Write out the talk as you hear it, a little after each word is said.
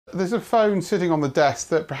There's a phone sitting on the desk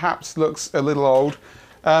that perhaps looks a little old.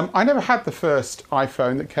 I never had the first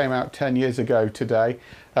iPhone that came out 10 years ago today.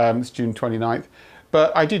 It's June 29th.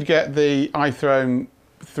 But I did get the iPhone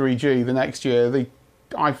 3G the next year. The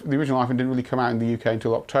original iPhone didn't really come out in the UK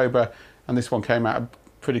until October, and this one came out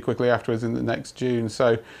pretty quickly afterwards in the next June.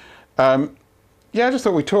 So, yeah, I just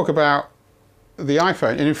thought we'd talk about the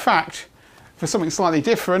iPhone. And in fact, for something slightly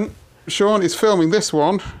different, Sean is filming this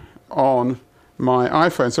one on my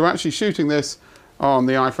iPhone. So we're actually shooting this on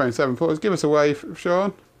the iPhone 7 Plus. Give us a wave,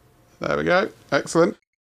 Sean. There we go. Excellent.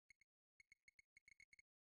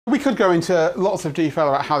 We could go into lots of detail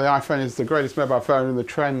about how the iPhone is the greatest mobile phone and the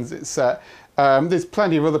trends it's set. There's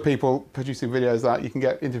plenty of other people producing videos that you can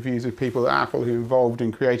get interviews with people at Apple who are involved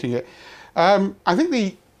in creating it. I think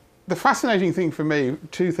the fascinating thing for me,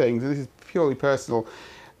 two things, and this is purely personal,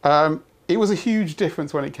 it was a huge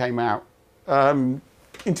difference when it came out.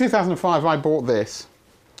 In 2005, I bought this.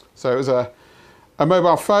 So it was a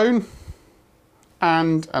mobile phone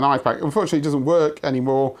and an iPad. Unfortunately, it doesn't work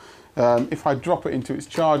anymore. If I drop it into its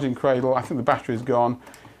charging cradle, I think the battery's gone.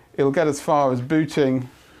 It'll get as far as booting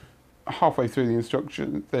halfway through the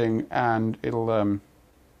instruction thing, and it'll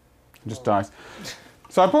just dies.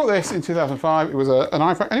 So I bought this in 2005. It was an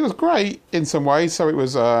iPad, and it was great in some ways. So it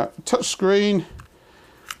was a touch screen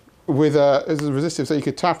with it was resistive, so you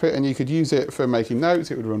could tap it and you could use it for making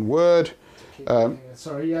notes. It would run Word.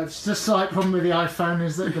 Sorry, yeah, it's just a slight problem with the iPhone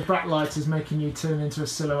is that the backlight is making you turn into a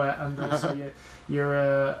silhouette, and also yeah,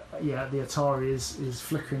 the Atari is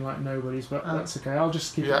flickering like nobody's, but that's okay. I'll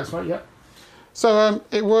just keep it this way. Yeah. So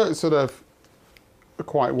it worked sort of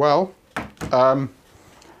quite well,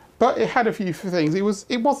 but it had a few things.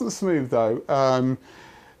 It wasn't smooth though.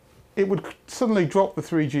 It would suddenly drop the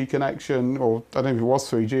 3G connection, or I don't know if it was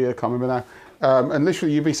 3G, I can't remember now. And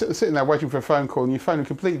literally you'd be sitting there waiting for a phone call and your phone would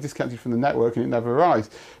completely disconnected from the network and it never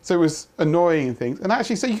arrives. So it was annoying and things. And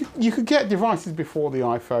actually, so you could get devices before the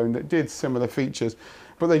iPhone that did similar features,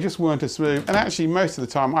 but they just weren't as smooth. And actually most of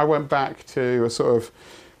the time I went back to a sort of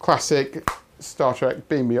classic Star Trek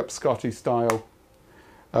beam me up Scotty style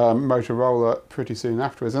Motorola pretty soon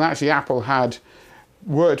afterwards. And actually Apple had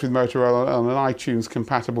worked with Motorola on an iTunes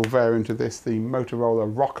compatible variant of this, the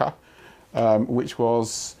Motorola Rocker, which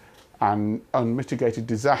was an unmitigated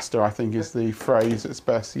disaster, I think is the phrase that's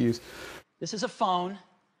best used. This is a phone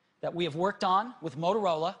that we have worked on with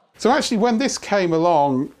Motorola. So actually when this came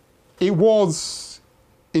along, it was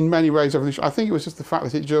in many ways revolutionary. I think it was just the fact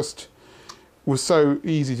that it just was so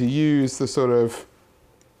easy to use, the sort of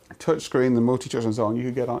touchscreen, the multi-touch and so on you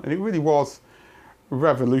could get on, and it really was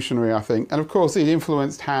revolutionary, I think. And of course it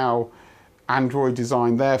influenced how Android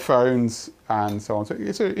designed their phones and so on. So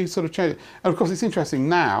it sort of changed it. And of course it's interesting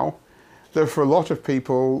now that for a lot of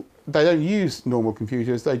people, they don't use normal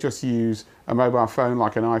computers, they just use a mobile phone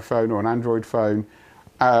like an iPhone or an Android phone,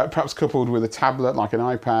 perhaps coupled with a tablet like an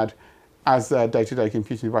iPad as their day-to-day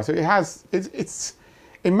computing device. So it's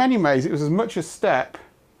in many ways, it was as much a step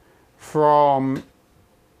from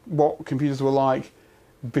what computers were like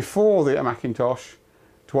before the Macintosh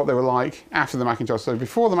to what they were like after the Macintosh. So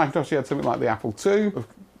before the Macintosh, you had something like the Apple II of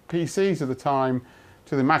PCs at the time,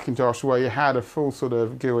 to the Macintosh, where you had a full sort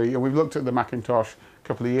of GUI. And we've looked at the Macintosh a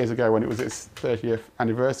couple of years ago when it was its 30th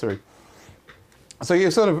anniversary. So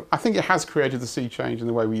you sort of, I think it has created the sea change in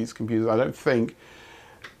the way we use computers. I don't think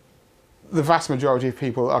the vast majority of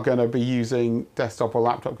people are going to be using desktop or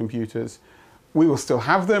laptop computers. We will still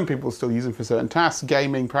have them, people will still use them for certain tasks,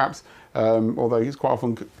 gaming perhaps, although it's quite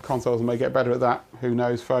often consoles may get better at that, who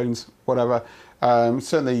knows, phones, whatever.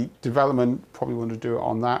 Certainly development, probably want to do it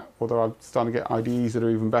on that, although I'm starting to get IDEs that are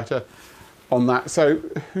even better on that. So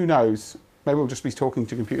who knows, maybe we'll just be talking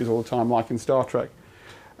to computers all the time like in Star Trek.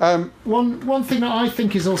 One thing that I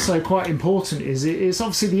think is also quite important is it's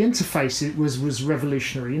obviously the interface. It was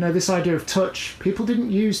revolutionary. You know, this idea of touch. People didn't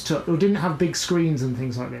use touch or didn't have big screens and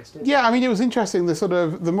things like this. Yeah, I mean, it was interesting.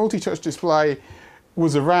 The multi-touch display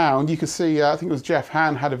was around. You could see. I think it was Jeff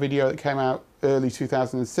Han had a video that came out early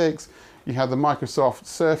 2006. You had the Microsoft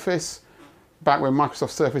Surface, back when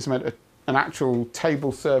Microsoft Surface meant an actual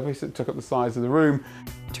table surface that took up the size of the room.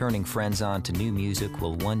 Turning friends on to new music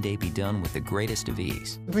will one day be done with the greatest of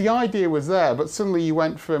ease. The idea was there, but suddenly you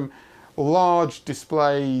went from large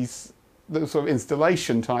displays, the sort of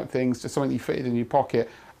installation type things, to something you fitted in your pocket.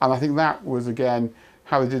 And I think that was, again,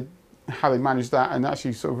 how they managed that, and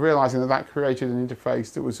actually sort of realizing that created an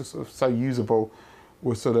interface that was just sort of so usable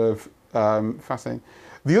was sort of fascinating.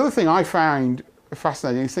 The other thing I found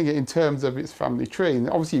fascinating is thinking in terms of its family tree. And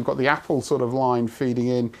obviously you've got the Apple sort of line feeding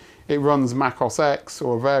in. It runs Mac OS X,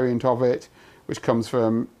 or a variant of it, which comes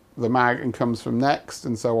from the Mac and comes from Next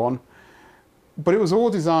and so on. but it was all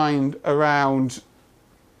designed around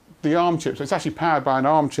the ARM chip. So it's actually powered by an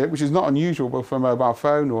ARM chip, which is not unusual for a mobile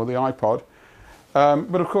phone or the iPod.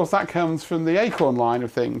 But of course that comes from the Acorn line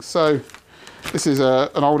of things. So this is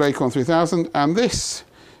an old Acorn 3000, and this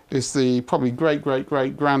is the probably great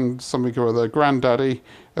something or other granddaddy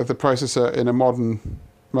of the processor in a modern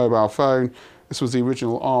mobile phone. This was the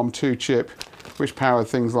original ARM2 chip, which powered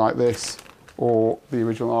things like this, or the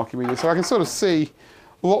original Archimedes. So I can sort of see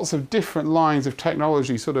lots of different lines of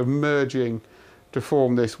technology sort of merging to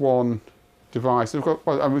form this one device. Well,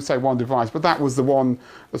 I would say one device, but that was the one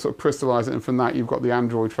that sort of crystallized it, and from that you've got the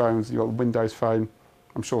Android phones, you've got the Windows Phone,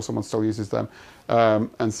 I'm sure someone still uses them,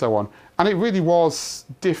 and so on. And it really was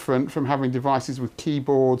different from having devices with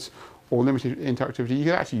keyboards or limited interactivity. You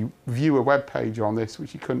could actually view a web page on this,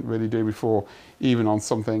 which you couldn't really do before, even on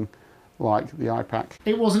something like the iPad.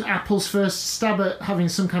 It wasn't Apple's first stab at having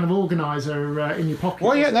some kind of organiser in your pocket.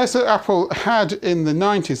 Well, yeah, no, so Apple had in the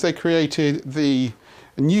 90s, they created the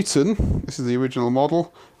Newton. This is the original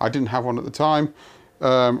model. I didn't have one at the time.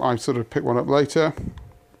 I sort of picked one up later,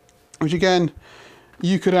 which again,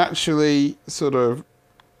 you could actually sort of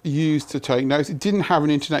use to take notes. It didn't have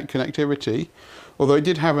an internet connectivity, although it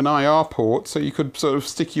did have an IR port, so you could sort of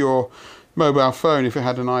stick your mobile phone if it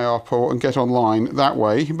had an IR port and get online that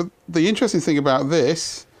way. But the interesting thing about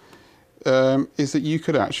this is that you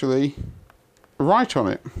could actually write on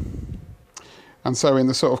it. And so in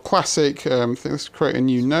the sort of classic thing, let's create a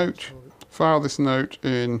new note, file this note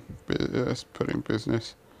in, let's put it in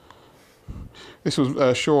business. This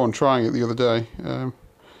was Sean trying it the other day.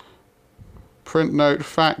 Print note,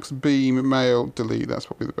 fax, beam, mail, delete. That's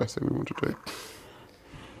probably the best thing we want to do.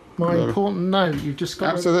 My important note, you've just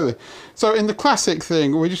got absolutely. So in the classic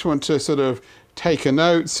thing, we just want to sort of take a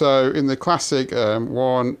note. So in the classic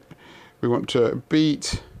one, we want to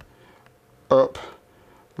beat up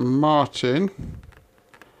Martin.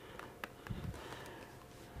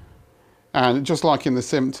 And just like in The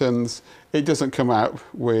Simpsons, it doesn't come out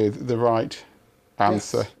with the right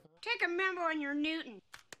answer. Yes. Take a memo on your Newton.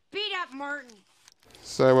 Beat up Martin.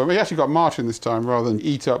 So we actually got Martin this time rather than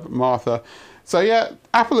eat up Martha. So yeah,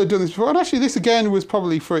 Apple had done this before, and actually this again was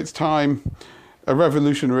probably for its time a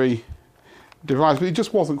revolutionary device, but it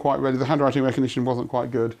just wasn't quite ready. The handwriting recognition wasn't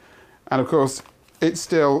quite good. And of course, it's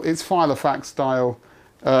filofax style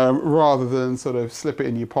rather than sort of slip it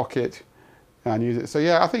in your pocket and use it. So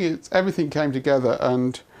yeah, I think everything came together,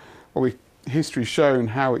 and history's shown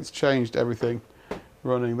how it's changed everything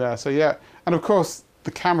running there. So yeah, and of course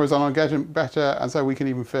the cameras are getting better, and so we can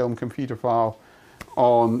even film Computerphile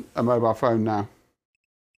on a mobile phone now.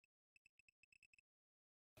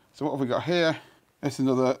 So what have we got here? It's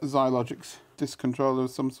another Xilogics disk controller of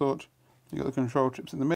some sort. You've got the control chips in the middle.